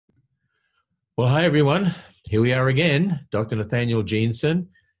Well, hi, everyone. Here we are again, Dr. Nathaniel Jeanson,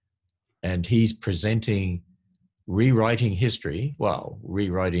 and he's presenting rewriting history, well,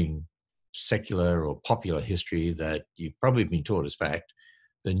 rewriting secular or popular history that you've probably been taught as fact,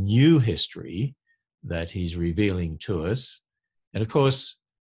 the new history that he's revealing to us. And of course,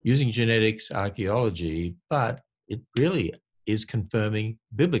 using genetics, archaeology, but it really is confirming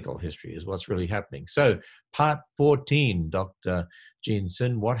biblical history is what's really happening. So part 14, Dr.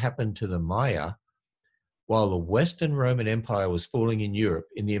 Jeanson, what happened to the Maya? While the Western Roman Empire was falling in Europe,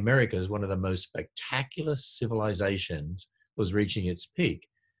 in the Americas, one of the most spectacular civilizations was reaching its peak.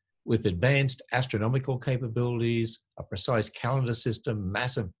 With advanced astronomical capabilities, a precise calendar system,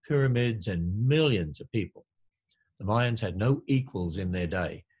 massive pyramids, and millions of people, the Mayans had no equals in their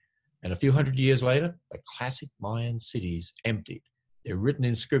day. And a few hundred years later, the classic Mayan cities emptied. Their written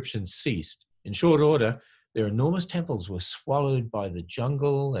inscriptions ceased. In short order, their enormous temples were swallowed by the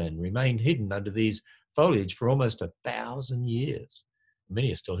jungle and remained hidden under these foliage for almost 1,000 years.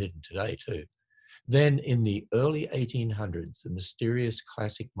 Many are still hidden today too. Then in the early 1800s, the mysterious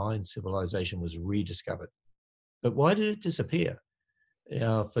classic Mayan civilization was rediscovered. But why did it disappear?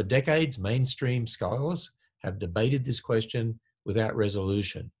 For decades, mainstream scholars have debated this question without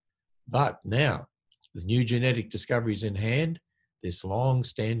resolution. But now, with new genetic discoveries in hand, this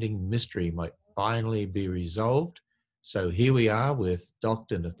long-standing mystery might finally be resolved. So here we are with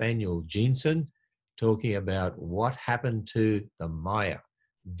Dr. Nathaniel Jeanson, talking about what happened to the Maya.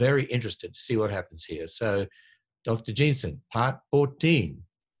 Very interested to see what happens here. So, Dr. Jeanson, part 14.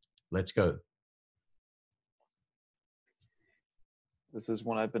 Let's go. This is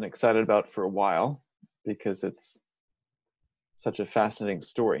one I've been excited about for a while because it's such a fascinating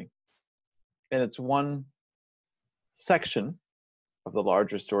story. And it's one section of the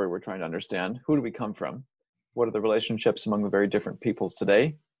larger story we're trying to understand. Who do we come from? What are the relationships among the very different peoples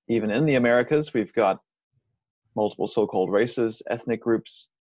today? Even in the Americas, we've got multiple so-called races, ethnic groups.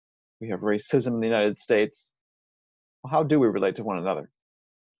 We have racism in the United States. Well, how do we relate to one another?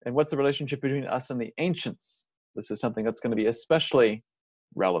 And what's the relationship between us and the ancients? This is something that's going to be especially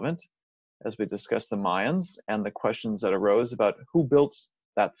relevant as we discuss the Mayans and the questions that arose about who built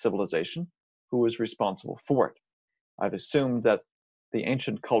that civilization, who was responsible for it. I've assumed that the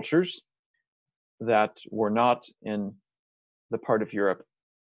ancient cultures that were not in the part of Europe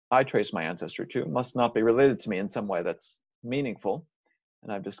I trace my ancestry to must not be related to me in some way that's meaningful, and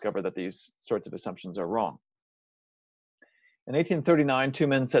I've discovered that these sorts of assumptions are wrong. In 1839, two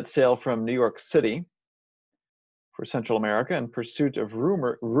men set sail from New York City for Central America in pursuit of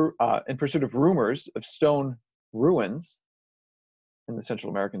rumors of stone ruins in the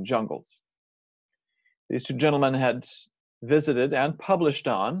Central American jungles. These two gentlemen had visited and published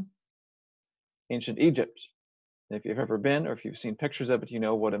on ancient Egypt. If you've ever been, or if you've seen pictures of it, you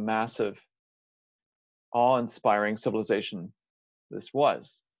know what a massive, awe-inspiring civilization this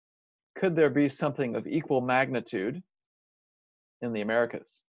was. Could there be something of equal magnitude in the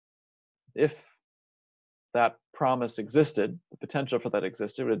Americas? If that promise existed, the potential for that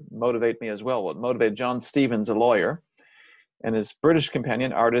existed, it would motivate me as well. It would motivate John Stevens, a lawyer, and his British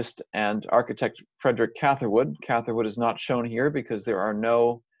companion, artist and architect Frederick Catherwood. Catherwood is not shown here because there are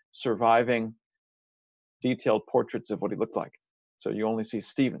no surviving detailed portraits of what he looked like. So you only see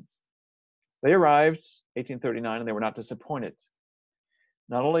Stevens. They arrived 1839 and they were not disappointed.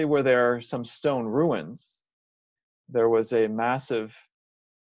 Not only were there some stone ruins, there was a massive,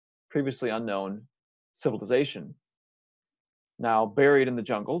 previously unknown civilization now buried in the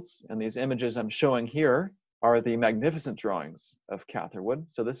jungles. And these images I'm showing here are the magnificent drawings of Catherwood.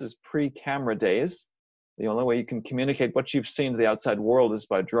 So this is pre-camera days. The only way you can communicate what you've seen to the outside world is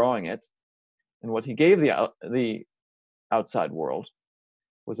by drawing it. And what he gave the outside world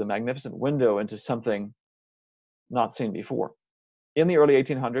was a magnificent window into something not seen before. In the early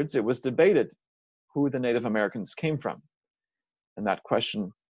 1800s, it was debated who the Native Americans came from. And that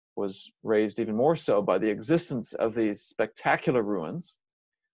question was raised even more so by the existence of these spectacular ruins.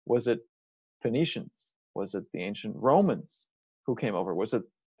 Was it Phoenicians? Was it the ancient Romans who came over? Was it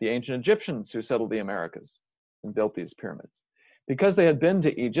the ancient Egyptians who settled the Americas and built these pyramids? Because they had been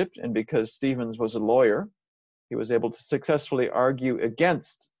to Egypt and because Stevens was a lawyer, he was able to successfully argue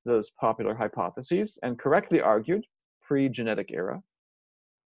against those popular hypotheses and correctly argued, pre-genetic era,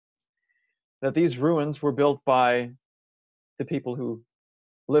 that these ruins were built by the people who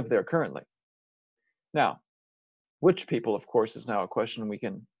live there currently. Now, which people, of course, is now a question we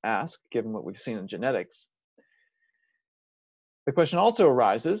can ask, given what we've seen in genetics. The question also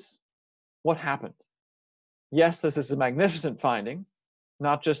arises, what happened? Yes, this is a magnificent finding,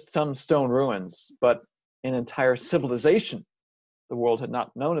 not just some stone ruins, but an entire civilization the world had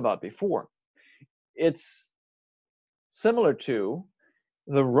not known about before. it's similar to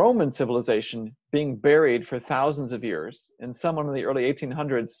the Roman civilization being buried for thousands of years, and someone in the early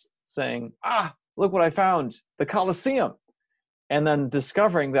 1800s saying, ah, look what I found, the Colosseum, and then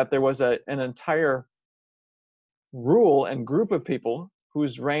discovering that there was an entire rule and group of people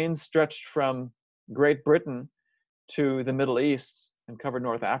whose reigns stretched from Great Britain to the Middle East and covered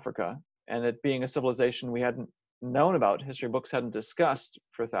North Africa, and it being a civilization we hadn't known about, history books hadn't discussed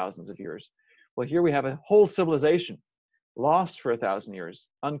for thousands of years. Well, here we have a whole civilization lost for 1,000 years,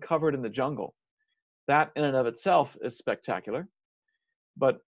 uncovered in the jungle. That in and of itself is spectacular,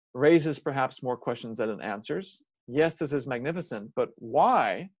 but raises perhaps more questions than it answers. Yes, this is magnificent, but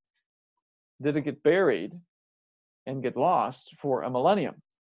why did it get buried and get lost for a millennium?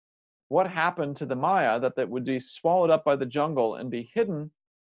 What happened to the Maya that would be swallowed up by the jungle and be hidden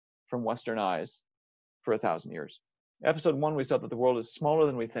from Western eyes for 1,000 years? Episode 1, we saw that the world is smaller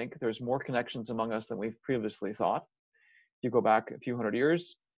than we think. There's more connections among us than we've previously thought. You go back a few hundred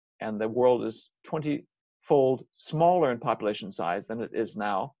years, and the world is 20-fold smaller in population size than it is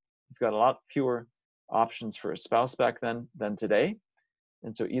now. You've got a lot fewer options for a spouse back then than today.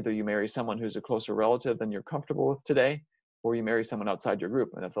 And so either you marry someone who's a closer relative than you're comfortable with today, or you marry someone outside your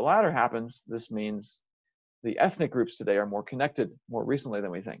group. And if the latter happens, this means the ethnic groups today are more connected more recently than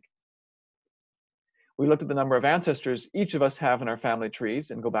we think. We looked at the number of ancestors each of us have in our family trees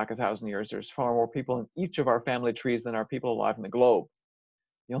and go back 1,000 years. There's far more people in each of our family trees than are people alive in the globe.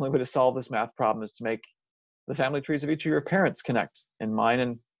 The only way to solve this math problem is to make the family trees of each of your parents connect, and mine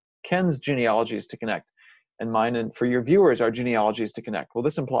and Ken's genealogies to connect, and mine and for your viewers, our genealogies to connect. Well,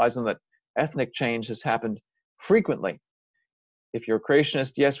 this implies then that ethnic change has happened frequently. If you're a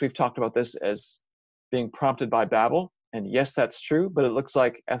creationist, yes, we've talked about this as being prompted by Babel. And yes, that's true, but it looks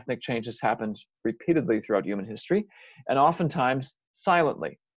like ethnic change has happened repeatedly throughout human history, and oftentimes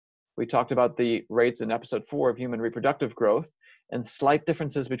silently. We talked about the rates in episode 4 of human reproductive growth, and slight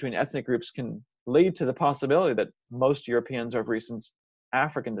differences between ethnic groups can lead to the possibility that most Europeans are of recent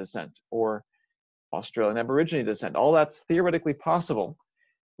African descent or Australian Aborigine descent. All that's theoretically possible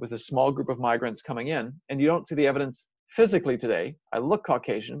with a small group of migrants coming in, and you don't see the evidence physically today. I look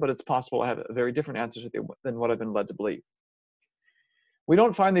Caucasian, but it's possible I have a very different answers than what I've been led to believe. We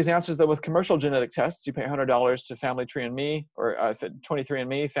don't find these answers though with commercial genetic tests. You pay $100 to Family Tree and Me, or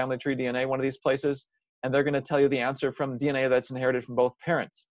 23andMe, Family Tree DNA, one of these places, and they're going to tell you the answer from DNA that's inherited from both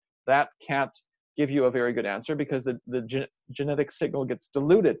parents. That can't give you a very good answer because the genetic signal gets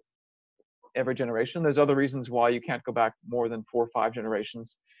diluted every generation. There's other reasons why you can't go back more than 4 or 5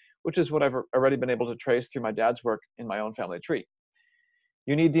 generations, which is what I've already been able to trace through my dad's work in my own family tree.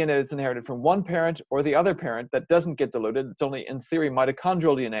 You need DNA that's inherited from one parent or the other parent that doesn't get diluted. It's only, in theory,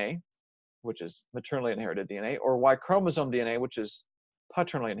 mitochondrial DNA, which is maternally inherited DNA, or Y chromosome DNA, which is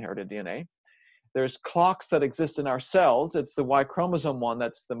paternally inherited DNA. There's clocks that exist in our cells. It's the Y chromosome one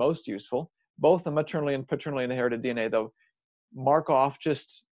that's the most useful. Both the maternally and paternally inherited DNA, though, mark off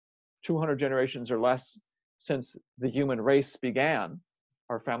just 200 generations or less since the human race began.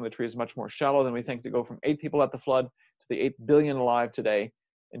 Our family tree is much more shallow than we think. To go from 8 people at the flood to the 8 billion alive today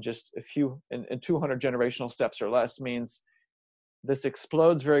in just a few, in 200 generational steps or less, means this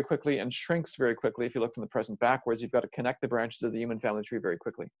explodes very quickly and shrinks very quickly. If you look from the present backwards, you've got to connect the branches of the human family tree very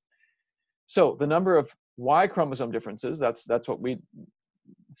quickly. So the number of Y chromosome differences, that's what we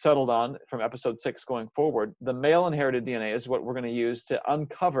settled on from episode 6 going forward. The male inherited DNA is what we're going to use to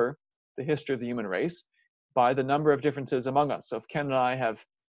uncover the history of the human race by the number of differences among us. So if Ken and I have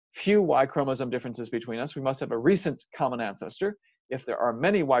few Y chromosome differences between us, we must have a recent common ancestor. If there are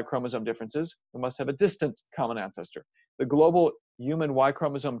many Y chromosome differences, we must have a distant common ancestor. The global human Y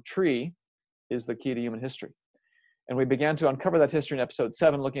chromosome tree is the key to human history. And we began to uncover that history in episode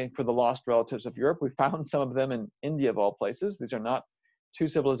 7, looking for the lost relatives of Europe. We found some of them in India, of all places. These are not 2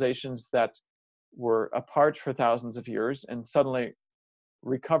 civilizations that were apart for thousands of years and suddenly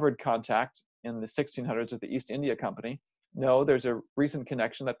recovered contact in the 1600s with the East India Company. No, there's a recent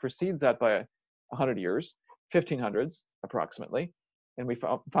connection that precedes that by 100 years, 1500s approximately. And we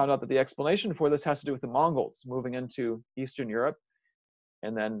found out that the explanation for this has to do with the Mongols moving into Eastern Europe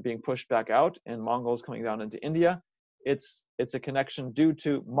and then being pushed back out, and Mongols coming down into India. It's a connection due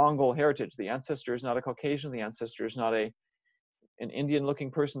to Mongol heritage. The ancestor is not a Caucasian. The ancestor is not an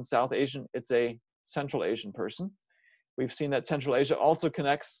Indian-looking person, South Asian. It's a Central Asian person. We've seen that Central Asia also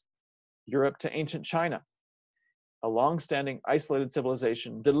connects Europe to ancient China, a long-standing isolated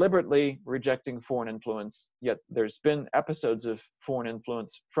civilization, deliberately rejecting foreign influence. Yet there's been episodes of foreign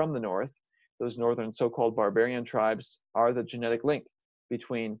influence from the north. Those northern so-called barbarian tribes are the genetic link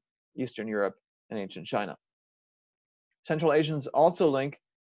between Eastern Europe and ancient China. Central Asians also link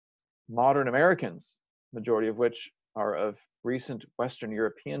modern Americans, majority of which are of recent Western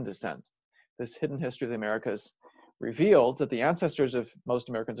European descent. This hidden history of the Americas reveals that the ancestors of most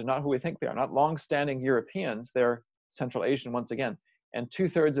Americans are not who we think they are, not long-standing Europeans, they're Central Asian once again. And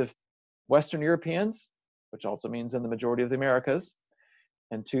 2/3 of Western Europeans, which also means in the majority of the Americas,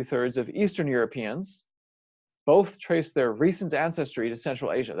 and 2/3 of Eastern Europeans, both trace their recent ancestry to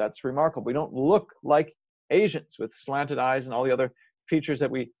Central Asia. That's remarkable. We don't look like Asians with slanted eyes and all the other features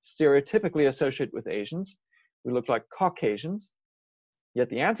that we stereotypically associate with Asians. We look like Caucasians, yet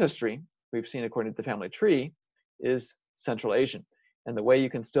the ancestry we've seen according to the family tree is Central Asian. And the way you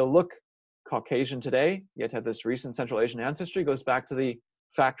can still look Caucasian today, yet have this recent Central Asian ancestry, goes back to the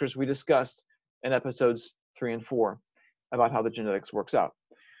factors we discussed in episodes 3 and 4 about how the genetics works out.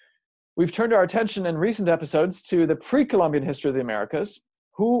 We've turned our attention in recent episodes to the pre-Columbian history of the Americas.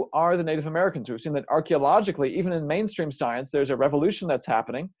 Who are the Native Americans? We've seen that archaeologically, even in mainstream science, there's a revolution that's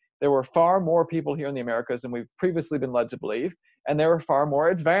happening. There were far more people here in the Americas than we've previously been led to believe, and they were far more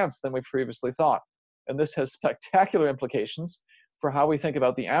advanced than we previously thought. And this has spectacular implications for how we think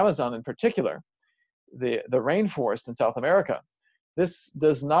about the Amazon in particular, the rainforest in South America. This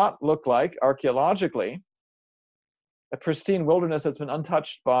does not look like, archaeologically, a pristine wilderness that's been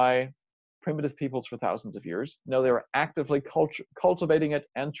untouched by primitive peoples for thousands of years. No, they were actively cultivating it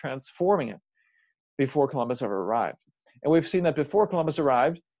and transforming it before Columbus ever arrived. And we've seen that before Columbus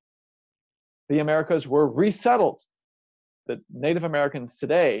arrived, the Americas were resettled. The Native Americans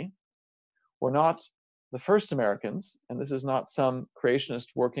today were not the first Americans, and this is not some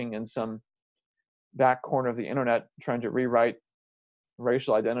creationist working in some back corner of the internet trying to rewrite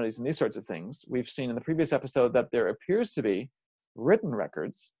racial identities and these sorts of things. We've seen in the previous episode that there appears to be written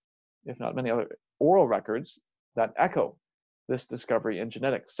records, if not many other oral records, that echo this discovery in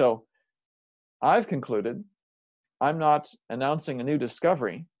genetics. So I've concluded I'm not announcing a new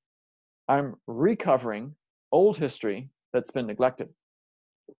discovery. I'm recovering old history that's been neglected.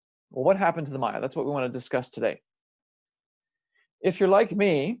 Well, what happened to the Maya? That's what we want to discuss today. If you're like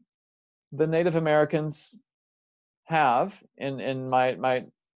me, the Native Americans have, in my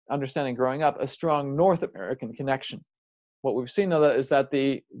understanding growing up, a strong North American connection. What we've seen, though, is that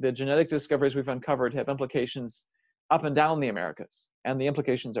the genetic discoveries we've uncovered have implications up and down the Americas, and the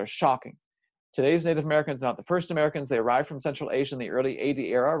implications are shocking. Today's Native Americans are not the first Americans. They arrived from Central Asia in the early AD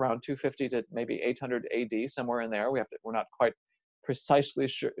era, around 250 to maybe 800 AD, somewhere in there. We're not quite precisely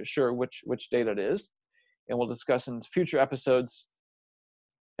sure which date it is, and we'll discuss in future episodes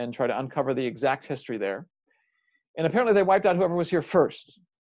and try to uncover the exact history there. And apparently they wiped out whoever was here first.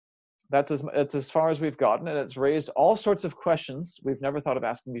 That's as far as we've gotten, and it's raised all sorts of questions we've never thought of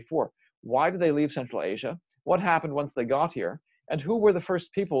asking before. Why did they leave Central Asia? What happened once they got here? And who were the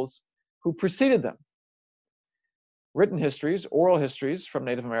first peoples who preceded them? Written histories, oral histories from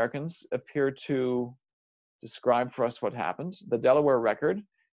Native Americans appear to describe for us what happened. The Delaware record,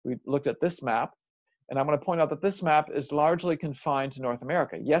 we looked at this map, and I'm going to point out that this map is largely confined to North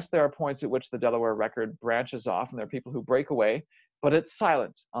America. Yes, there are points at which the Delaware record branches off, and there are people who break away, but it's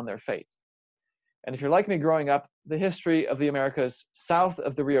silent on their fate. And if you're like me growing up, the history of the Americas south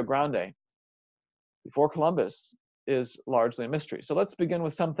of the Rio Grande, before Columbus, is largely a mystery. So let's begin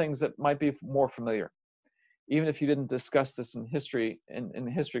with some things that might be more familiar, even if you didn't discuss this in history, in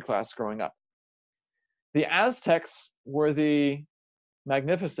history class growing up. The Aztecs were the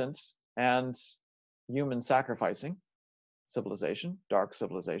magnificent and human sacrificing civilization, dark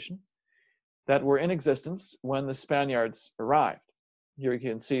civilization, that were in existence when the Spaniards arrived. Here you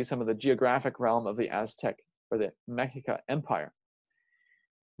can see some of the geographic realm of the Aztec or the Mexica Empire.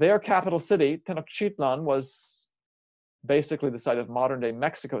 Their capital city, Tenochtitlan, was basically the site of modern-day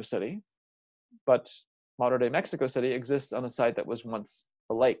Mexico City, but modern-day Mexico City exists on a site that was once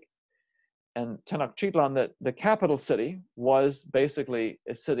a lake. And Tenochtitlan, the capital city, was basically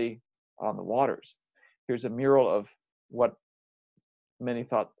a city on the waters. Here's a mural of what many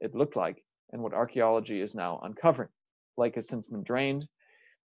thought it looked like and what archaeology is now uncovering. Lake has since been drained,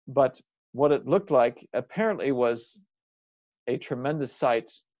 but what it looked like apparently was a tremendous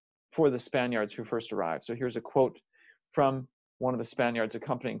site for the Spaniards who first arrived. So here's a quote from one of the Spaniards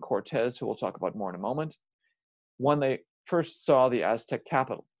accompanying Cortez, who we'll talk about more in a moment, when they first saw the Aztec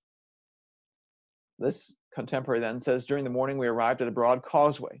capital. This contemporary then says, during the morning we arrived at a broad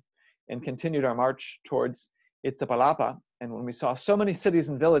causeway and continued our march towards Iztapalapa, and when we saw so many cities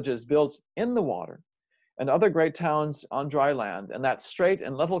and villages built in the water and other great towns on dry land, and that straight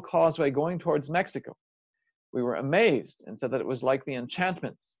and level causeway going towards Mexico, we were amazed and said that it was like the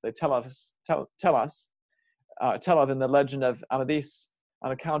enchantments they tell of in the legend of Amadis,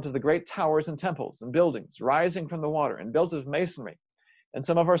 on account of the great towers and temples and buildings rising from the water and built of masonry, And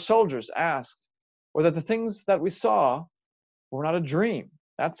some of our soldiers asked whether the things that we saw were not a dream.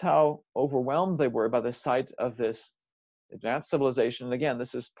 That's how overwhelmed they were by the sight of this advanced civilization. And again,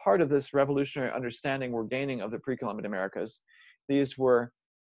 this is part of this revolutionary understanding we're gaining of the pre-Columbian Americas. These were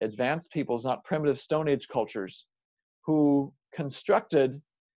advanced peoples, not primitive Stone Age cultures, who constructed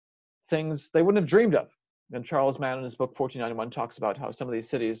things they wouldn't have dreamed of. And Charles Mann in his book 1491 talks about how some of these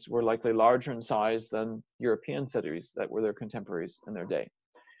cities were likely larger in size than European cities that were their contemporaries in their day.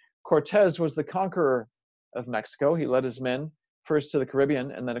 Cortez was the conqueror of Mexico. He led his men first to the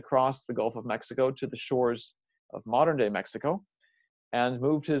Caribbean and then across the Gulf of Mexico to the shores of modern-day Mexico and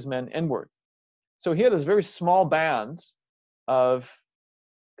moved his men inward. So he had this very small band of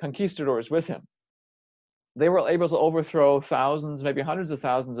conquistadors with him. They were able to overthrow thousands, maybe hundreds of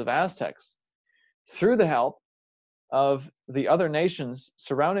thousands of Aztecs through the help of the other nations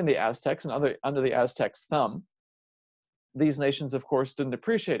surrounding the Aztecs and under the Aztecs' thumb. These nations, of course, didn't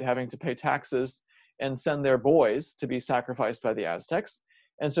appreciate having to pay taxes and send their boys to be sacrificed by the Aztecs,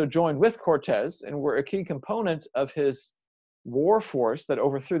 and so joined with Cortez and were a key component of his war force that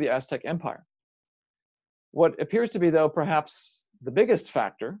overthrew the Aztec Empire. What appears to be, though, perhaps the biggest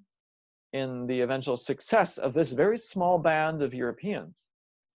factor in the eventual success of this very small band of Europeans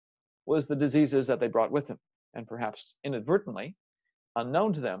was the diseases that they brought with them, and perhaps inadvertently,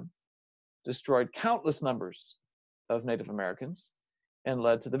 unknown to them, destroyed countless numbers of Native Americans and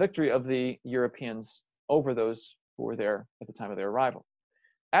led to the victory of the Europeans over those who were there at the time of their arrival.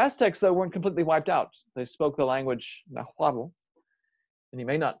 Aztecs, though, weren't completely wiped out. They spoke the language Nahuatl, and you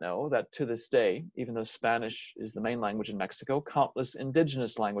may not know that to this day, even though Spanish is the main language in Mexico, countless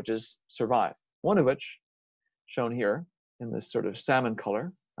indigenous languages survive, one of which, shown here in this sort of salmon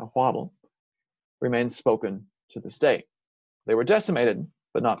color, Nahuatl, remains spoken to this day. They were decimated,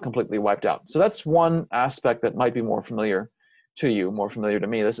 but not completely wiped out. So that's one aspect that might be more familiar to you, more familiar to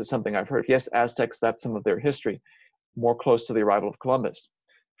me. This is something I've heard. Yes, Aztecs, that's some of their history, more close to the arrival of Columbus.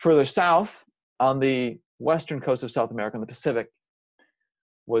 Further south, on the western coast of South America, in the Pacific,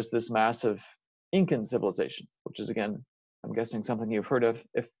 was this massive Incan civilization, which is, again, I'm guessing something you've heard of,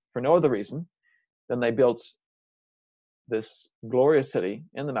 if for no other reason than they built this glorious city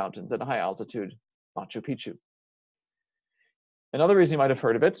in the mountains at a high altitude, Machu Picchu. Another reason you might have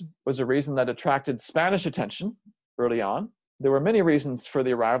heard of it was a reason that attracted Spanish attention early on. There were many reasons for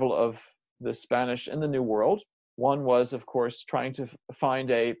the arrival of the Spanish in the New World. One was, of course, trying to find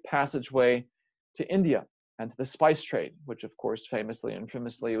a passageway to India and to the spice trade, which, of course, famously and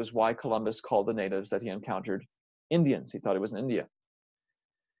infamously was why Columbus called the natives that he encountered Indians. He thought it was in India.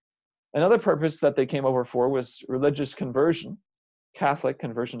 Another purpose that they came over for was religious conversion, Catholic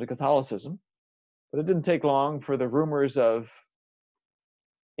conversion to Catholicism. But it didn't take long for the rumors of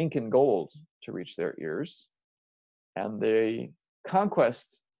Incan gold to reach their ears, and the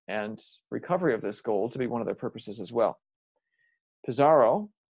conquest and recovery of this gold to be one of their purposes as well. Pizarro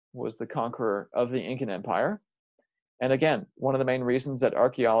was the conqueror of the Incan Empire, and again, one of the main reasons that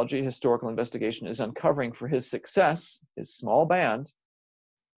archaeology, historical investigation is uncovering for his success, his small band,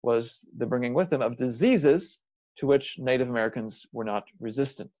 was the bringing with them of diseases to which Native Americans were not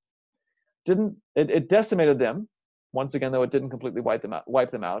resistant. It decimated them. Once again, though, it didn't completely wipe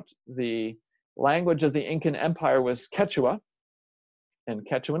them out. The language of the Incan Empire was Quechua, and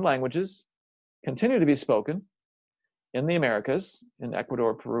Quechuan languages continue to be spoken in the Americas, in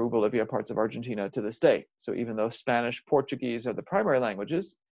Ecuador, Peru, Bolivia, parts of Argentina to this day. So even though Spanish, Portuguese are the primary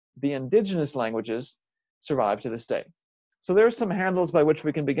languages, the indigenous languages survive to this day. So there are some handles by which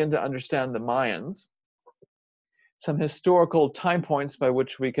we can begin to understand the Mayans, some historical time points by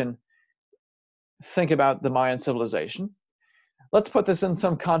which we can think about the Mayan civilization. Let's put this in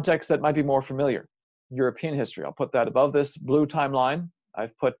some context that might be more familiar. European history. I'll put that above this blue timeline.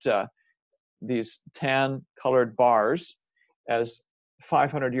 I've put these tan-colored bars as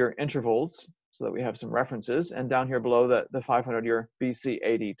 500-year intervals so that we have some references, and down here below the 500-year BC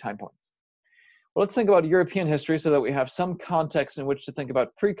AD time points. Well, let's think about European history so that we have some context in which to think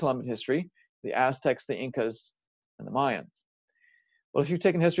about pre-Columbian history, the Aztecs, the Incas, and the Mayans. Well, if you've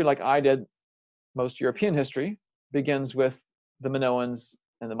taken history like I did, most European history begins with the Minoans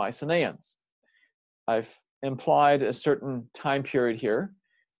and the Mycenaeans. I've implied a certain time period here.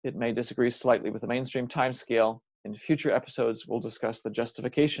 It may disagree slightly with the mainstream time scale. In future episodes, we'll discuss the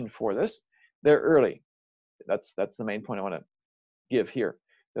justification for this. They're early. That's the main point I want to give here.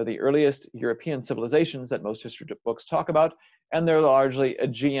 They're the earliest European civilizations that most history books talk about, and they're largely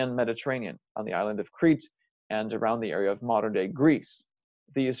Aegean Mediterranean on the island of Crete and around the area of modern-day Greece.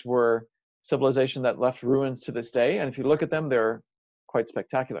 These were civilizations that left ruins to this day, and if you look at them, they're quite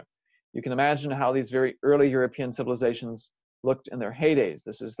spectacular. You can imagine how these very early European civilizations looked in their heydays.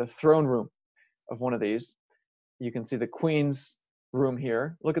 This is the throne room of one of these. You can see the queen's room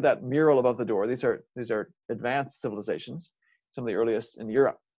here. Look at that mural above the door. These are advanced civilizations, some of the earliest in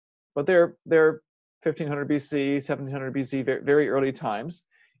Europe. But they're 1500 BC, 1700 BC, very, very early times.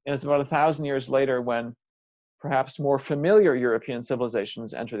 And it's about 1,000 years later when perhaps more familiar European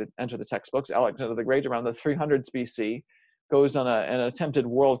civilizations enter the textbooks. Alexander the Great, around the 300s BC, goes on an attempted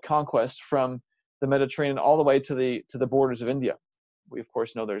world conquest from the Mediterranean all the way to the borders of India. We, of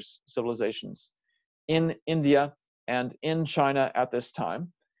course, know there's civilizations in India and in China at this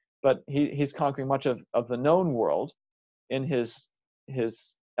time, but he's conquering much of the known world in his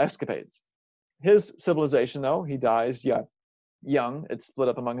escapades. His civilization, though, he dies young. It's split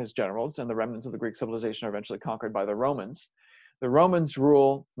up among his generals, and the remnants of the Greek civilization are eventually conquered by the Romans. The Romans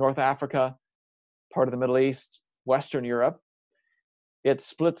rule North Africa, part of the Middle East, Western Europe. It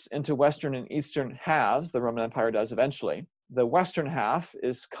splits into Western and Eastern halves. The Roman Empire does eventually. The Western half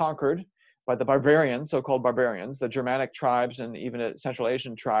is conquered by the barbarians, so-called barbarians, the Germanic tribes, and even a Central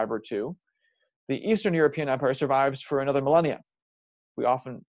Asian tribe or two. The Eastern European Empire survives for another millennia. We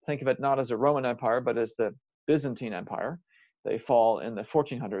often think of it not as a Roman Empire, but as the Byzantine Empire. They fall in the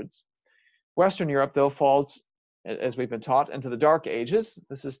 1400s. Western Europe, though, falls, as we've been taught, into the Dark Ages.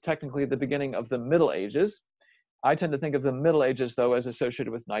 This is technically the beginning of the Middle Ages. I tend to think of the Middle Ages, though, as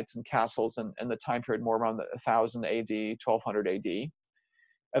associated with knights and castles and the time period more around the 1000 AD, 1200 AD.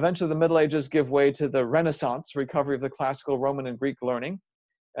 Eventually, the Middle Ages give way to the Renaissance, recovery of the classical Roman and Greek learning.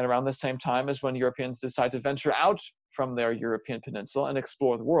 And around the same time is when Europeans decide to venture out from their European peninsula and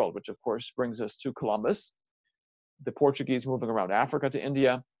explore the world, which, of course, brings us to Columbus, the Portuguese moving around Africa to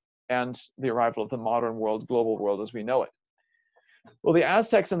India, and the arrival of the modern world, global world as we know it. Well, the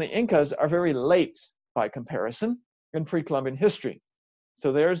Aztecs and the Incas are very late by comparison in pre-Columbian history.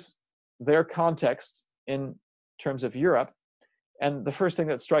 So there's their context in terms of Europe. And the first thing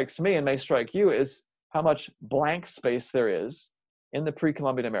that strikes me, and may strike you, is how much blank space there is in the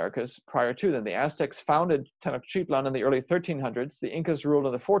pre-Columbian Americas prior to them. The Aztecs founded Tenochtitlan in the early 1300s. The Incas ruled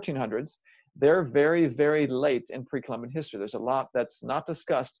in the 1400s. They're very, very late in pre-Columbian history. There's a lot that's not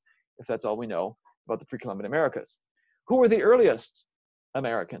discussed, if that's all we know about the pre-Columbian Americas. Who were the earliest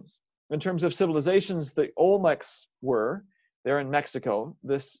Americans? In terms of civilizations, the Olmecs were. They're in Mexico.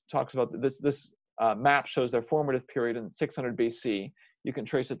 This talks about this map shows their formative period in 600 BC. You can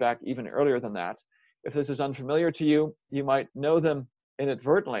trace it back even earlier than that. If this is unfamiliar to you, you might know them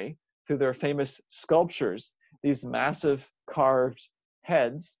inadvertently through their famous sculptures, these massive carved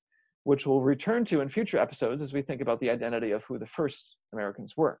heads, which we'll return to in future episodes as we think about the identity of who the first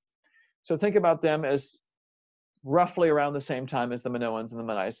Americans were. So think about them as roughly around the same time as the Minoans and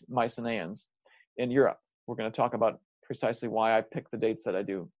the Mycenaeans in Europe. We're going to talk about precisely why I pick the dates that I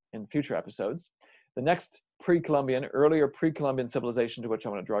do in future episodes. The next pre-Columbian, earlier pre-Columbian civilization to which I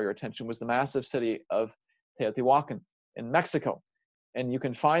want to draw your attention was the massive city of Teotihuacan in Mexico. And you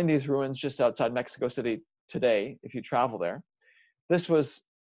can find these ruins just outside Mexico City today if you travel there. This was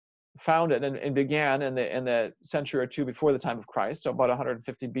founded and began in the century or two before the time of Christ, so about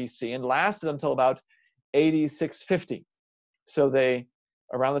 150 BC, and lasted until about AD 650. So they,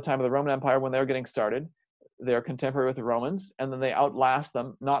 around the time of the Roman Empire when they were getting started, they're contemporary with the Romans, and then they outlast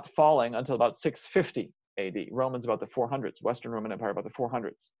them, not falling until about 650 AD. Romans about the 400s, Western Roman Empire about the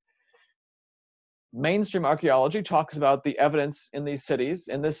 400s. Mainstream archaeology talks about the evidence in these cities,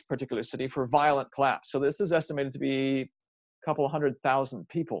 in this particular city, for violent collapse. So this is estimated to be a couple 100,000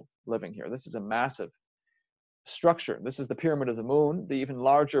 people living here. This is a massive structure. This is the Pyramid of the Moon, the even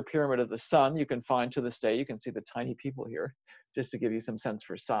larger Pyramid of the Sun. You can find to this day, you can see the tiny people here, just to give you some sense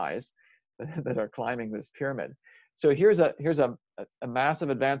for size, that are climbing this pyramid. So here's a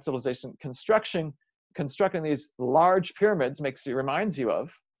massive advanced civilization constructing these large pyramids reminds you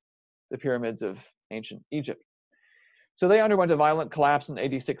of the pyramids of ancient Egypt. So they underwent a violent collapse in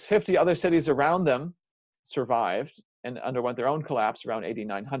AD 650. Other cities around them survived and underwent their own collapse around AD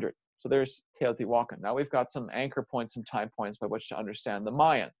 900. So there's Teotihuacan. Now we've got some anchor points, some time points by which to understand the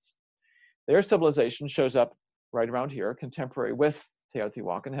Mayans. Their civilization shows up right around here, contemporary with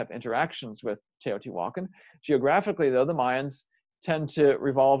Teotihuacan, have interactions with Teotihuacan. Geographically, though, the Mayans tend to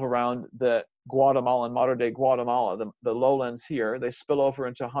revolve around the Guatemalan, modern-day Guatemala, the lowlands here. They spill over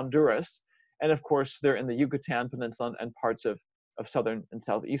into Honduras, and of course, they're in the Yucatan Peninsula and parts of southern and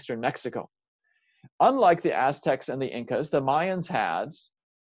southeastern Mexico. Unlike the Aztecs and the Incas, the Mayans had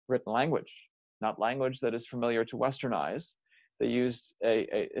written language, not language that is familiar to Western eyes. They used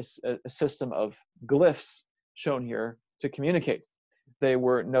a system of glyphs shown here to communicate. They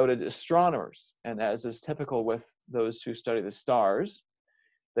were noted astronomers, and as is typical with those who study the stars,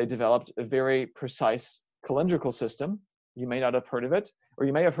 they developed a very precise calendrical system You may not have heard of it, or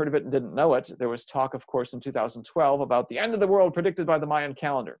you may have heard of it and didn't know it. There was talk, of course, in 2012 about the end of the world predicted by the Mayan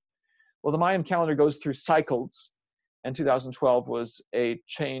calendar. Well, the Mayan calendar goes through cycles, and 2012 was a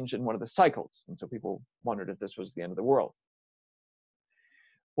change in one of the cycles. And so people wondered if this was the end of the world.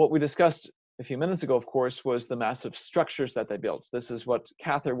 What we discussed a few minutes ago, of course, was the massive structures that they built. This is what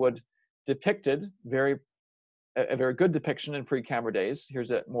Catherwood depicted, a very good depiction in pre-camera days.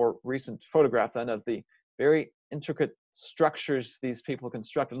 Here's a more recent photograph then of the very intricate structures these people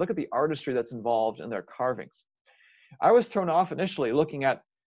constructed. Look at the artistry that's involved in their carvings. I was thrown off initially looking at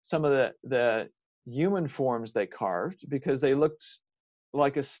some of the human forms they carved, because they looked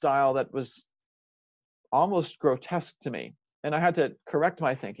like a style that was almost grotesque to me. And I had to correct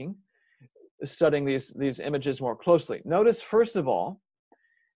my thinking, studying these images more closely. Notice, first of all,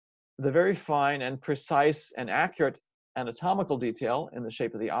 the very fine and precise and accurate anatomical detail in the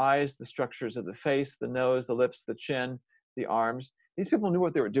shape of the eyes, the structures of the face, the nose, the lips, the chin, the arms. These people knew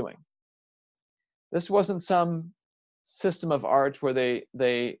what they were doing. This wasn't some system of art where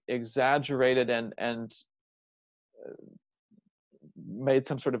they exaggerated and made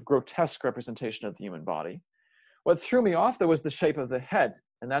some sort of grotesque representation of the human body. What threw me off, though, was the shape of the head.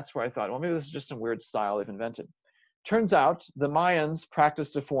 And that's where I thought, well, maybe this is just some weird style they've invented. Turns out the Mayans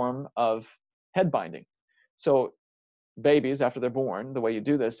practiced a form of head binding. So babies, after they're born, the way you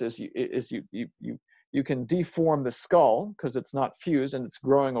do this is you can deform the skull because it's not fused and it's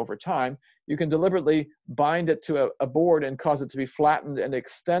growing over time. You can deliberately bind it to a board and cause it to be flattened and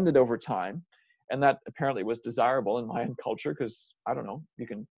extended over time. And that apparently was desirable in Mayan culture because, I don't know, you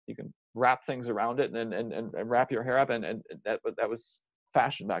can wrap things around it and wrap your hair up, and that was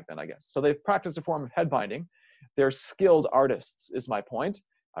fashion back then, I guess. So they've practiced a form of head binding. They're skilled artists, is my point.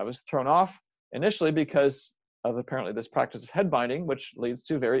 I was thrown off initially because of apparently this practice of head binding, which leads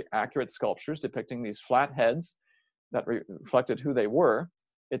to very accurate sculptures depicting these flat heads that reflected who they were.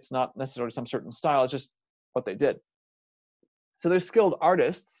 It's not necessarily some certain style, it's just what they did. So they're skilled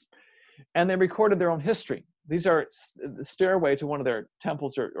artists, and they recorded their own history. These are the stairway to one of their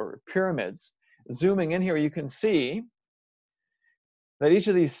temples or pyramids. Zooming in here, you can see that each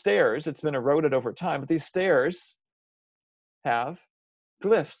of these stairs, it's been eroded over time, but these stairs have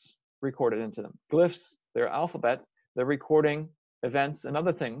glyphs recorded into them. Glyphs, their alphabet, they're recording events and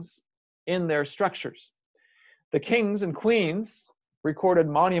other things in their structures. The kings and queens recorded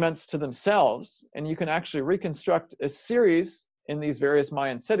monuments to themselves, and you can actually reconstruct a series in these various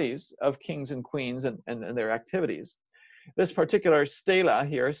Mayan cities of kings and queens and their activities. This particular stela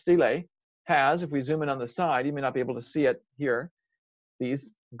here, stele, has, if we zoom in on the side, you may not be able to see it here,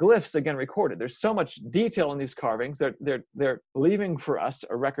 these glyphs again recorded. There's so much detail in these carvings, they're leaving for us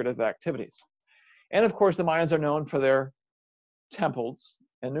a record of activities. And of course, the Mayans are known for their temples,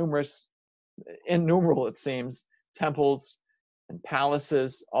 and innumerable, it seems, temples and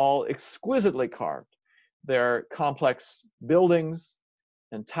palaces, all exquisitely carved. Their complex buildings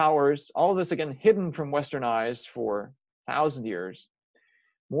and towers, all of this again hidden from Western eyes for 1,000 years.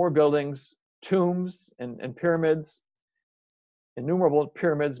 More buildings, tombs and pyramids, innumerable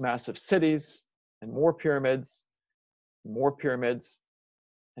pyramids, massive cities, and more pyramids, more pyramids,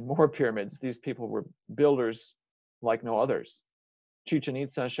 and more pyramids. These people were builders like no others. Chichen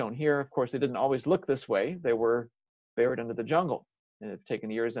Itza shown here. Of course, they didn't always look this way. They were buried under the jungle, and it's taken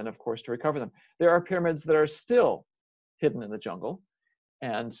years then, of course, to recover them. There are pyramids that are still hidden in the jungle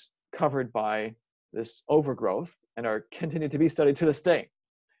and covered by this overgrowth and are continued to be studied to this day.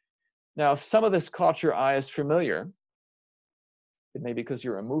 Now, if some of this caught your eye as familiar, it may be because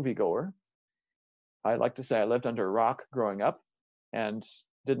you're a moviegoer. I like to say I lived under a rock growing up and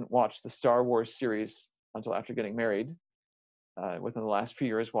didn't watch the Star Wars series until after getting married. Within the last few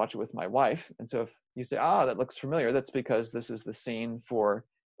years, watch it with my wife. And so if you say, that looks familiar, that's because this is the scene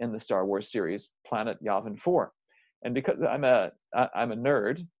in the Star Wars series, Planet Yavin 4. And because I'm a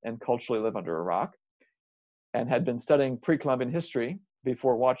nerd and culturally live under a rock and had been studying pre-Columbian history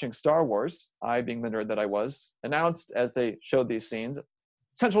before watching Star Wars, I, being the nerd that I was, announced as they showed these scenes,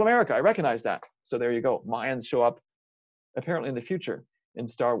 Central America, I recognize that. So there you go. Mayans show up apparently in the future in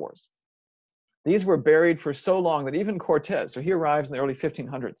Star Wars. These were buried for so long that even Cortez, so he arrives in the early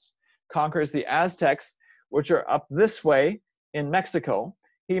 1500s, conquers the Aztecs, which are up this way in Mexico.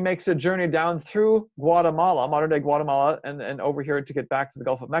 He makes a journey down through Guatemala, modern-day Guatemala, and over here to get back to the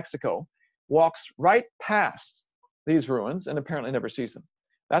Gulf of Mexico, walks right past these ruins and apparently never sees them.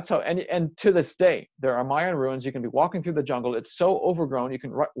 That's how, and to this day, there are Mayan ruins. You can be walking through the jungle. It's so overgrown, you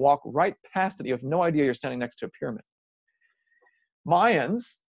can walk right past it. You have no idea you're standing next to a pyramid.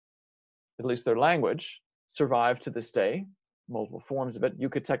 Mayans, at least their language, survive to this day, multiple forms of it.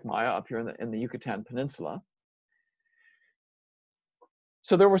 Yucatec Maya up here in the Yucatan Peninsula.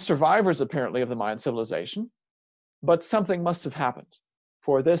 So there were survivors apparently of the Mayan civilization, but something must have happened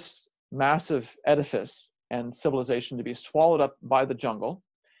for this massive edifice and civilization to be swallowed up by the jungle.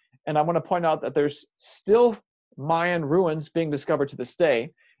 And I want to point out that there's still Mayan ruins being discovered to this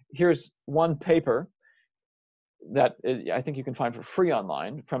day. Here's one paper that I think you can find for free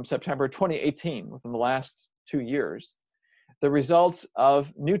online from September 2018, within the last 2 years, the results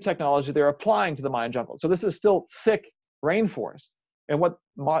of new technology they're applying to the Mayan jungle. So this is still thick rainforest. And what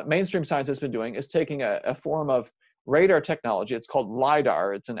mainstream science has been doing is taking a form of radar technology. It's called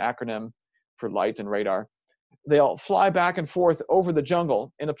LIDAR. It's an acronym for light and radar. They'll fly back and forth over the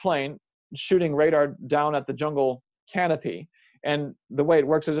jungle in a plane, shooting radar down at the jungle canopy. And the way it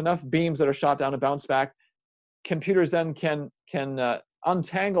works, there's enough beams that are shot down and bounce back. Computers then can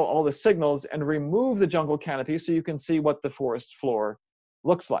untangle all the signals and remove the jungle canopy so you can see what the forest floor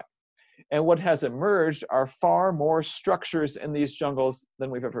looks like. And what has emerged are far more structures in these jungles than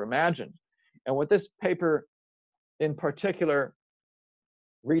we've ever imagined. And what this paper in particular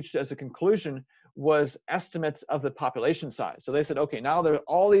reached as a conclusion was estimates of the population size. So they said, okay, now there are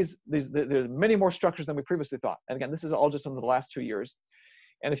all there's many more structures than we previously thought. And again, this is all just in the last 2 years.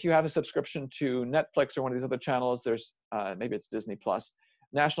 And if you have a subscription to Netflix or one of these other channels, there's maybe it's Disney Plus,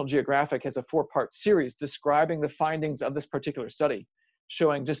 National Geographic has a 4-part series describing the findings of this particular study,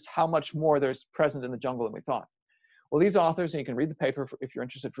 showing just how much more there's present in the jungle than we thought. Well, these authors, and you can read the paper if you're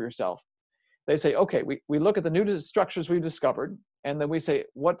interested for yourself, they say, okay, we look at the new structures we've discovered, and then we say,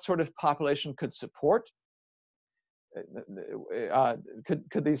 what sort of population could support?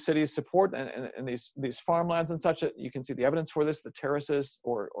 Could these cities support and these farmlands and such? You can see the evidence for this, the terraces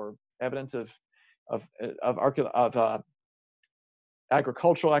or evidence of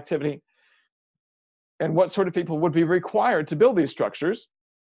agricultural activity, and what sort of people would be required to build these structures.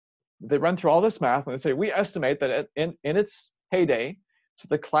 They run through all this math and they say, we estimate that in its heyday, so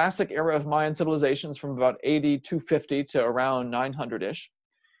the classic era of Mayan civilizations from about 8250 to around 900-ish,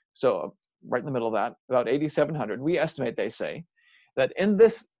 so right in the middle of that, about 8700, we estimate, they say, that in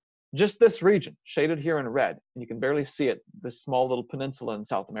just this region, shaded here in red, and you can barely see it, this small little peninsula in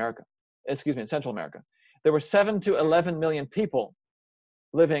South America, excuse me, in Central America, there were 7 to 11 million people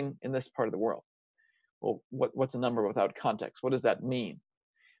living in this part of the world. Well, what's a number without context? What does that mean?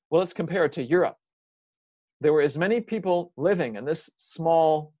 Well, let's compare it to Europe. There were as many people living in this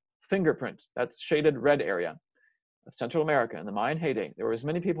small fingerprint, that shaded red area of Central America in the Mayan heyday. There were as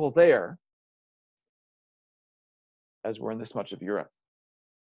many people there as were in this much of Europe.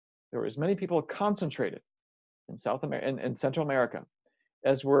 There were as many people concentrated in South America and Central America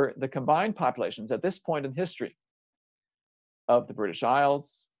as were the combined populations at this point in history of the British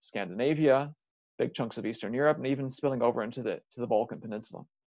Isles, Scandinavia, big chunks of Eastern Europe, and even spilling over into the Balkan Peninsula.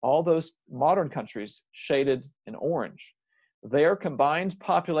 All those modern countries shaded in orange, their combined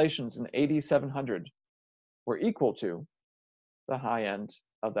populations in 8,700 were equal to the high end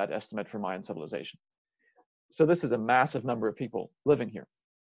of that estimate for Mayan civilization. So this is a massive number of people living here.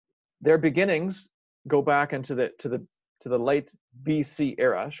 Their beginnings go back into the late BC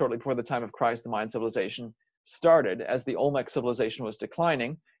era, shortly before the time of Christ. The Mayan civilization started. As the Olmec civilization was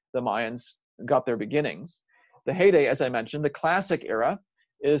declining, the Mayans got their beginnings. The heyday, as I mentioned, the classic era,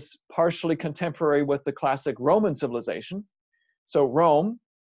 is partially contemporary with the classic Roman civilization. So Rome,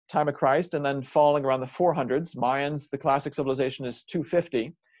 time of Christ, and then falling around the 400s. Mayans, the classic civilization is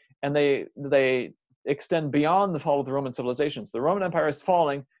 250, and they extend beyond the fall of the Roman civilizations. The Roman Empire is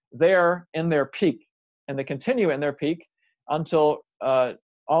falling. They're in their peak, and they continue in their peak until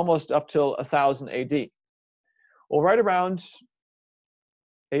almost up till 1000 AD. Well, right around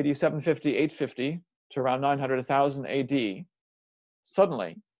AD 750, 850 to around 900, 1000 AD,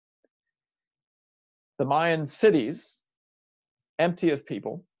 suddenly, the Mayan cities empty of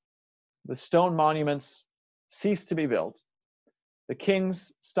people, the stone monuments cease to be built, the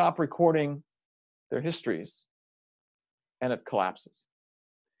kings stop recording their histories, and it collapses.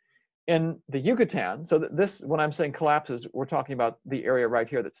 In the Yucatan, so this, when I'm saying collapses, we're talking about the area right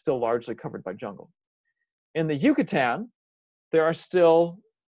here that's still largely covered by jungle. In the Yucatan, there are still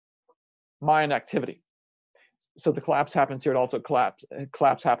Mayan activity. So the collapse happens here. It also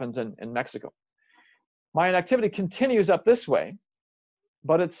collapse happens in Mexico. Mayan activity continues up this way,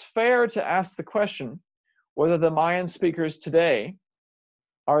 but it's fair to ask the question whether the Mayan speakers today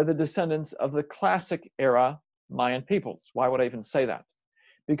are the descendants of the classic era Mayan peoples. Why would I even say that?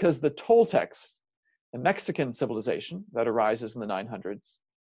 Because the Toltecs, the Mexican civilization that arises in the 900s,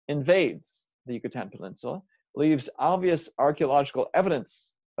 invades the Yucatan Peninsula, leaves obvious archaeological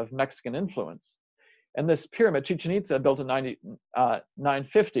evidence of Mexican influence. And this pyramid, Chichen Itza, built in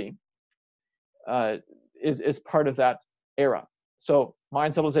 950, is part of that era. So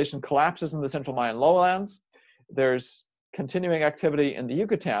Mayan civilization collapses in the central Mayan lowlands. There's continuing activity in the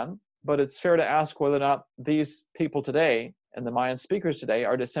Yucatan, but it's fair to ask whether or not these people today and the Mayan speakers today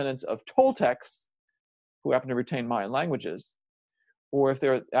are descendants of Toltecs who happen to retain Mayan languages, or if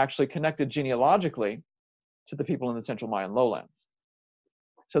they're actually connected genealogically to the people in the central Mayan lowlands.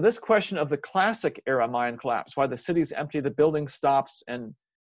 So this question of the classic era Mayan collapse, why the city's empty, the building stops, and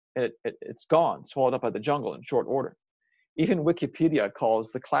it's gone, swallowed up by the jungle in short order. Even Wikipedia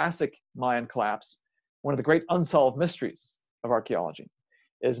calls the classic Mayan collapse one of the great unsolved mysteries of archaeology.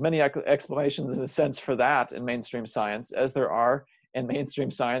 There's many explanations in a sense for that in mainstream science as there are in mainstream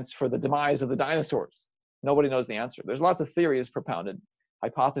science for the demise of the dinosaurs. Nobody knows the answer. There's lots of theories propounded,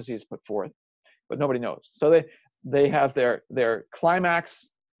 hypotheses put forth, but nobody knows. So they have their climax,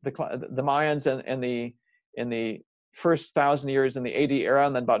 the Mayans in the first 1,000 years in the AD era,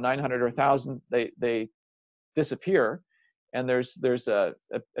 and then about 900 or 1,000 they disappear, and there's a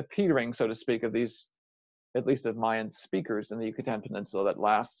petering, so to speak, of these, at least of Mayan speakers in the Yucatan Peninsula, that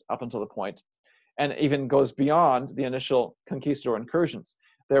lasts up until the point, and even goes beyond the initial conquistador incursions.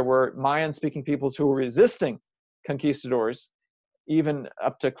 There were Mayan-speaking peoples who were resisting conquistadors even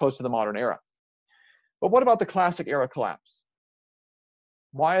up to close to the modern era. But what about the classic era collapse?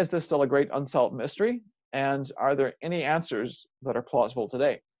 Why is this still a great unsolved mystery? And are there any answers that are plausible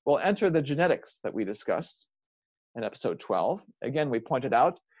today? Well, enter the genetics that we discussed in episode 12. Again, we pointed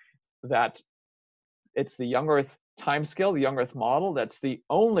out that it's the young Earth timescale, the young Earth model, that's the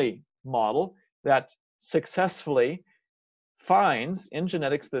only model that successfully finds in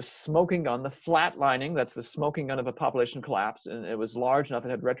genetics the smoking gun, the flatlining, that's the smoking gun of a population collapse, and it was large enough, it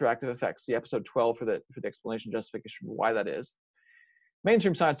had retroactive effects. See episode 12 for the explanation, justification for why that is.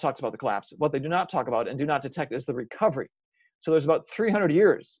 Mainstream science talks about the collapse. What they do not talk about and do not detect is the recovery. So there's about 300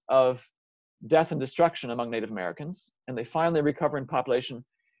 years of death and destruction among Native Americans, and they finally recover in population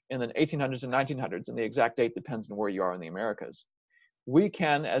in the 1800s and 1900s, and the exact date depends on where you are in the Americas. We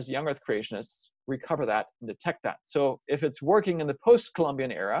can, as young Earth creationists, recover that and detect that. So if it's working in the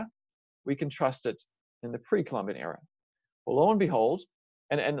post-Columbian era, we can trust it in the pre-Columbian era. Well, lo and behold,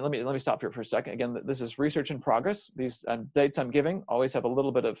 and let me stop here for a second. Again, this is research in progress. These dates I'm giving always have a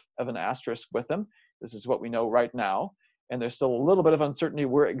little bit of an asterisk with them. This is what we know right now. And there's still a little bit of uncertainty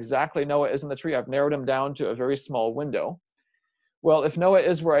where exactly Noah is in the tree. I've narrowed him down to a very small window. Well, if Noah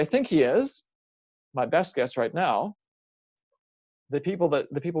is where I think he is, my best guess right now, the people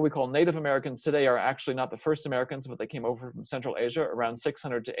we call Native Americans today are actually not the first Americans, but they came over from Central Asia around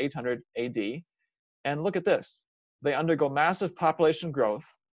 600 to 800 AD. And look at this. They undergo massive population growth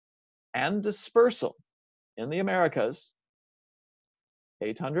and dispersal in the Americas,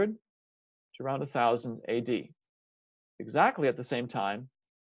 800 to around 1,000 AD. Exactly at the same time,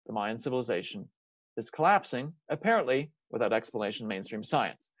 the Mayan civilization is collapsing, apparently without explanation in mainstream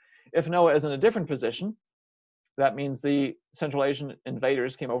science. If Noah is in a different position, that means the Central Asian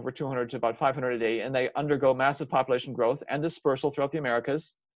invaders came over 200 to about 500 AD, and they undergo massive population growth and dispersal throughout the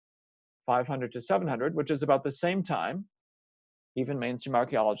Americas, 500 to 700, which is about the same time. Even mainstream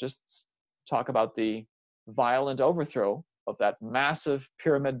archaeologists talk about the violent overthrow of that massive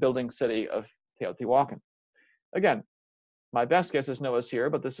pyramid building city of Teotihuacan. Again, my best guess is Noah's here,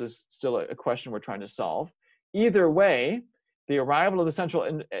 but this is still a question we're trying to solve. Either way, the arrival of the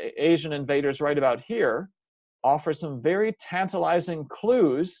Central Asian invaders right about here offers some very tantalizing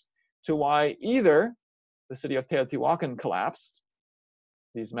clues to why either the city of Teotihuacan collapsed,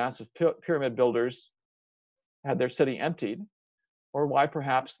 these massive pyramid builders had their city emptied, or why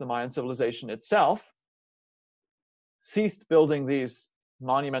perhaps the Mayan civilization itself ceased building these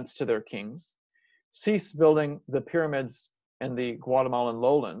monuments to their kings, ceased building the pyramids in the Guatemalan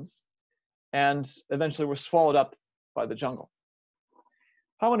lowlands, and eventually were swallowed up by the jungle.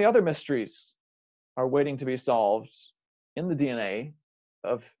 How many other mysteries are waiting to be solved in the DNA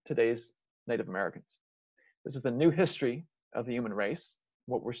of today's Native Americans? This is the new history of the human race.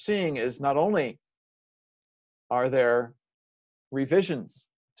 What we're seeing is not only are there revisions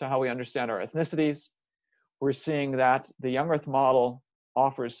to how we understand our ethnicities, we're seeing that the young Earth model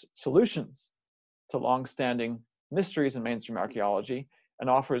offers solutions to long-standing mysteries in mainstream archaeology and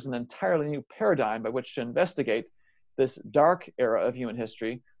offers an entirely new paradigm by which to investigate this dark era of human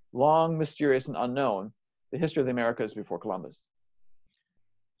history, long, mysterious, and unknown, the history of the Americas before Columbus.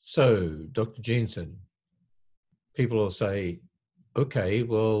 So, Dr. Jeanson, people will say, okay,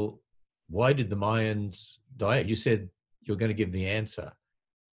 well, why did the Mayans die? You said you're going to give the answer.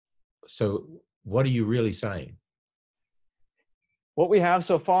 So what are you really saying? What we have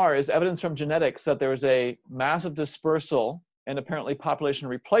so far is evidence from genetics that there was a massive dispersal and apparently population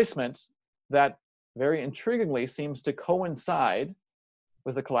replacement that very intriguingly seems to coincide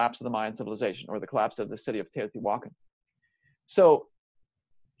with the collapse of the Mayan civilization or the collapse of the city of Teotihuacan. So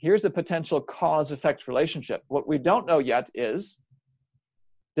here's a potential cause-effect relationship. What we don't know yet is,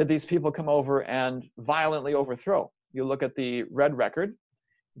 did these people come over and violently overthrow? You look at the Red Record,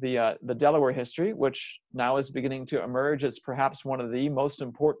 the Delaware history, which now is beginning to emerge as perhaps one of the most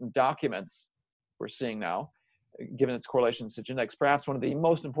important documents we're seeing now, given its correlations to genetics, perhaps one of the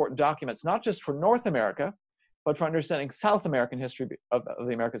most important documents, not just for North America, but for understanding South American history of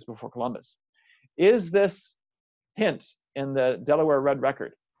the Americas before Columbus. Is this hint in the Delaware Red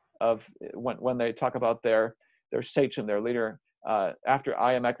Record of when they talk about their sachem, their leader, after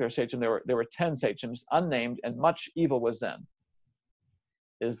Iamek, their sachem, there were 10 sachems, unnamed, and much evil was then.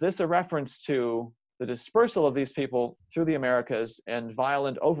 Is this a reference to the dispersal of these people through the Americas and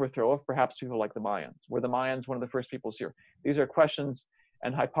violent overthrow of perhaps people like the Mayans? Were the Mayans one of the first peoples here? These are questions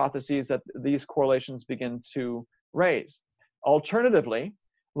and hypotheses that these correlations begin to raise. Alternatively,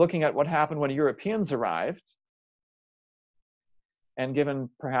 looking at what happened when Europeans arrived, and given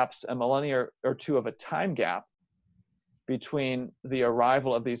perhaps a millennia or two of a time gap between the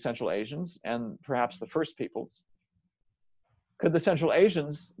arrival of these Central Asians and perhaps the first peoples, could the Central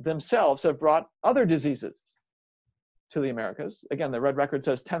Asians themselves have brought other diseases to the Americas? Again, the Red Record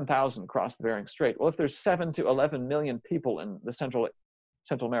says 10,000 crossed the Bering Strait. Well, if there's 7 to 11 million people in the Central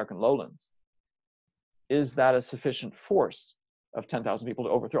American lowlands, is that a sufficient force of 10,000 people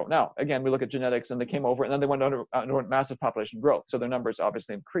to overthrow? Now, again, we look at genetics, and they came over, and then they went under massive population growth, so their numbers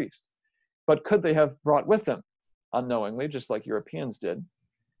obviously increased. But could they have brought with them, unknowingly, just like Europeans did,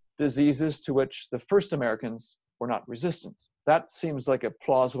 diseases to which the first Americans were not resistant? That seems like a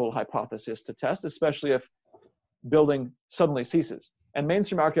plausible hypothesis to test, especially if building suddenly ceases. And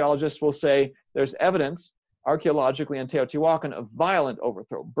mainstream archaeologists will say there's evidence archaeologically in Teotihuacan of violent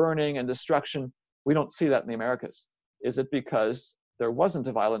overthrow, burning and destruction. We don't see that in the Americas. Is it because there wasn't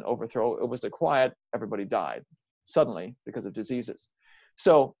a violent overthrow? It was a quiet, everybody died suddenly because of diseases.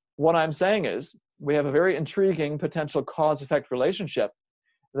 So what I'm saying is we have a very intriguing potential cause-effect relationship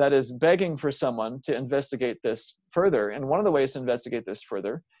that is begging for someone to investigate this further. And one of the ways to investigate this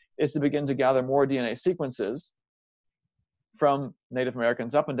further is to begin to gather more DNA sequences from Native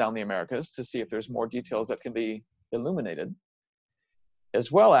Americans up and down the Americas to see if there's more details that can be illuminated,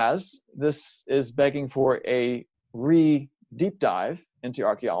 as well as this is begging for a deep dive into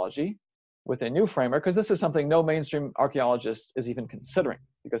archaeology with a new framework, because this is something no mainstream archaeologist is even considering,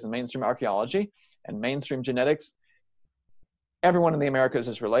 because in mainstream archaeology and mainstream genetics, everyone in the Americas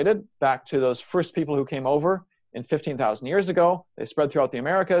is related back to those first people who came over in 15,000 years ago. They spread throughout the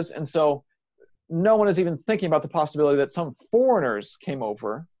Americas. And so no one is even thinking about the possibility that some foreigners came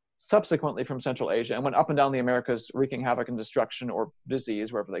over subsequently from Central Asia and went up and down the Americas, wreaking havoc and destruction or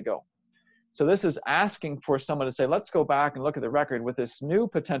disease wherever they go. So this is asking for someone to say, let's go back and look at the record with this new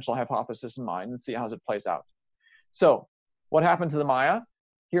potential hypothesis in mind and see how it plays out. So what happened to the Maya?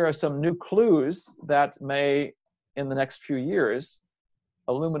 Here are some new clues that may, in the next few years,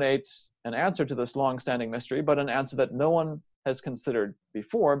 illuminate an answer to this long-standing mystery, but an answer that no one has considered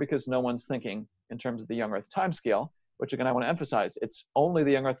before, because no one's thinking in terms of the young Earth timescale, which again I want to emphasize, it's only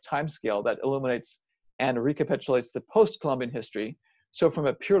the young Earth timescale that illuminates and recapitulates the post-Columbian history. So from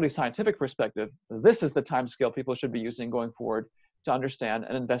a purely scientific perspective, this is the timescale people should be using going forward to understand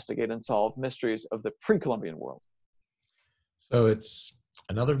and investigate and solve mysteries of the pre-Columbian world. So it's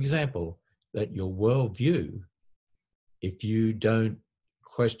another example that your worldview, if you don't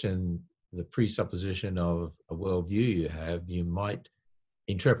question the presupposition of a worldview you have, you might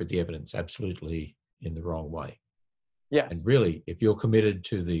interpret the evidence absolutely in the wrong way. Yes. And really, if you're committed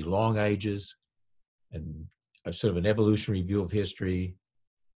to the long ages and a sort of an evolutionary view of history,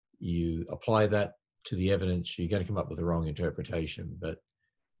 you apply that to the evidence, you're going to come up with the wrong interpretation. But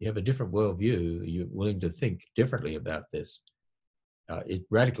you have a different worldview, you're willing to think differently about this. It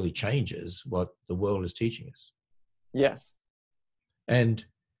radically changes what the world is teaching us. Yes. And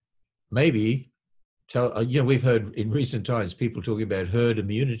maybe, we've heard in recent times people talking about herd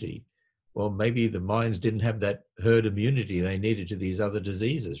immunity. Well, maybe the Mayans didn't have that herd immunity they needed to these other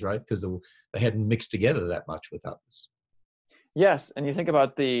diseases, right? Because they hadn't mixed together that much with others. Yes, and you think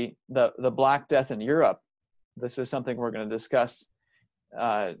about the Black Death in Europe. This is something we're going to discuss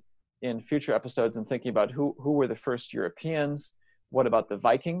in future episodes, and thinking about who were the first Europeans. What about the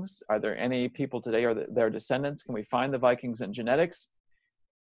Vikings? Are there any people today, or their descendants? Can we find the Vikings in genetics?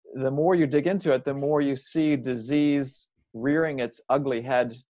 The more you dig into it, the more you see disease rearing its ugly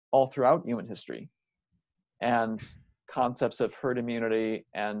head all throughout human history. And concepts of herd immunity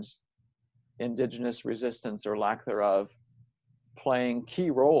and indigenous resistance or lack thereof playing key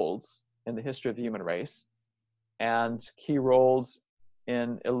roles in the history of the human race, and key roles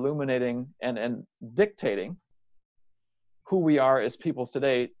in illuminating and dictating who we are as peoples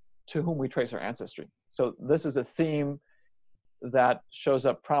today to whom we trace our ancestry. So this is a theme that shows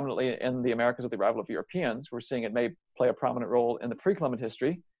up prominently in the Americas with the arrival of Europeans. We're seeing it may play a prominent role in the pre-Columbian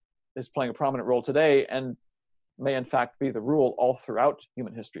history, is playing a prominent role today, and may in fact be the rule all throughout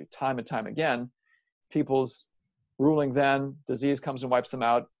human history. Time and time again, peoples ruling then, disease comes and wipes them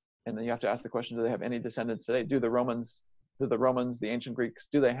out, and then you have to ask the question, do they have any descendants today? Do the Romans, the ancient Greeks,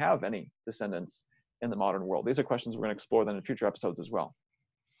 do they have any descendants in the modern world? These are questions we're going to explore then in future episodes as well.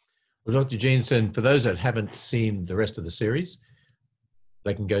 Well, Dr. Jeanson, for those that haven't seen the rest of the series,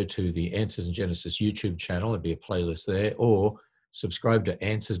 they can go to the Answers in Genesis YouTube channel. There'll be a playlist there, or subscribe to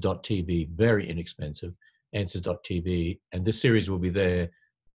answers.tv, very inexpensive, answers.tv, and this series will be there,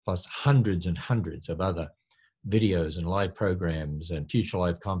 plus hundreds and hundreds of other videos and live programs and future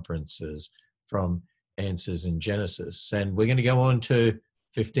live conferences from Answers in Genesis. And we're going to go on to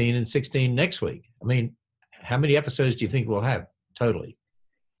 15 and 16 next week. I mean, how many episodes do you think we'll have totally?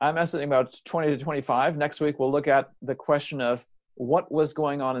 I'm estimating about 20 to 25. Next week, we'll look at the question of what was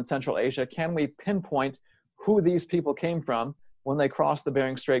going on in Central Asia. Can we pinpoint who these people came from when they crossed the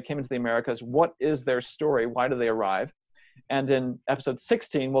Bering Strait, came into the Americas? What is their story? Why did they arrive? And in episode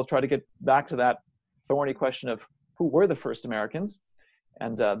 16, we'll try to get back to that thorny question of who were the first Americans.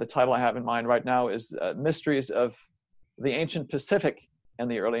 And the title I have in mind right now is Mysteries of the Ancient Pacific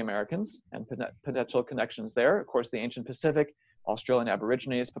and the Early Americans, and potential connections there. Of course, the Ancient Pacific, Australian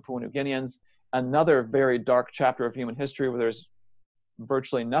Aborigines, Papua New Guineans, another very dark chapter of human history where there's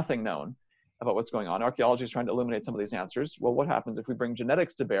virtually nothing known about what's going on. Archaeology is trying to illuminate some of these answers. Well, what happens if we bring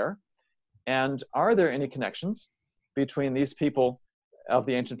genetics to bear? And are there any connections between these people of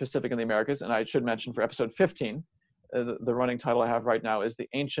the ancient Pacific and the Americas? And I should mention for episode 15, the running title I have right now is the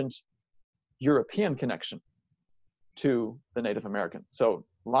Ancient European Connection to the Native Americans. So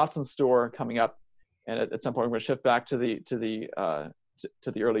lots in store coming up. And at some point, we're going to shift back to the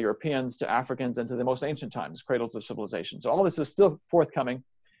early Europeans, to Africans, and to the most ancient times, cradles of civilization. So all of this is still forthcoming.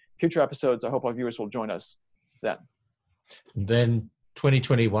 Future episodes, I hope our viewers will join us then. Then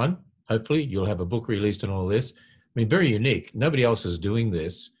 2021, hopefully, you'll have a book released on all this. I mean, very unique. Nobody else is doing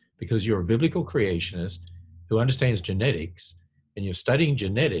this because you're a biblical creationist who understands genetics, and you're studying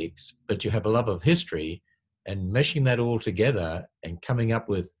genetics, but you have a love of history, and meshing that all together and coming up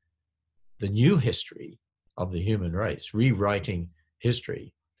with the new history of the human race, rewriting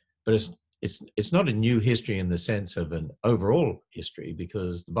history. But it's not a new history in the sense of an overall history,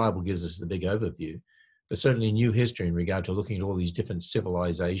 because the Bible gives us the big overview, but certainly new history in regard to looking at all these different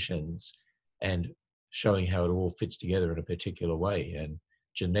civilizations and showing how it all fits together in a particular way. And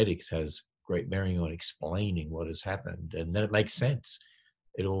genetics has great bearing on explaining what has happened, and then it makes sense.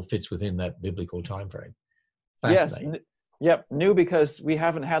 It all fits within that biblical time frame. Fascinating. Yes. Yep, new because we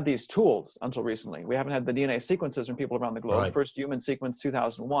haven't had these tools until recently. We haven't had the DNA sequences from people around the globe. Right. First human sequence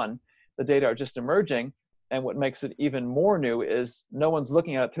 2001. The data are just emerging, and what makes it even more new is no one's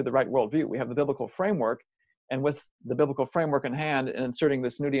looking at it through the right worldview. We have the biblical framework, and with the biblical framework in hand and inserting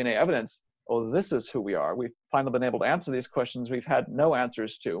this new DNA evidence, oh, this is who we are. We've finally been able to answer these questions we've had no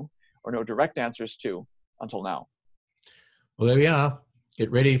answers to, or no direct answers to until now. Well, there we are.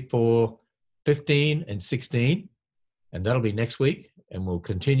 Get ready for 15 and 16. And that'll be next week, and we'll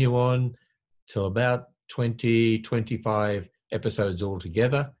continue on till about 20, 25 episodes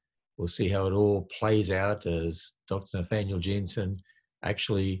altogether. We'll see how it all plays out as Dr. Nathaniel Jeanson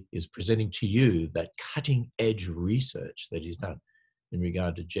actually is presenting to you that cutting-edge research that he's done in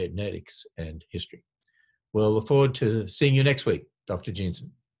regard to genetics and history. We'll look forward to seeing you next week, Dr.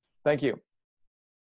 Jeanson. Thank you.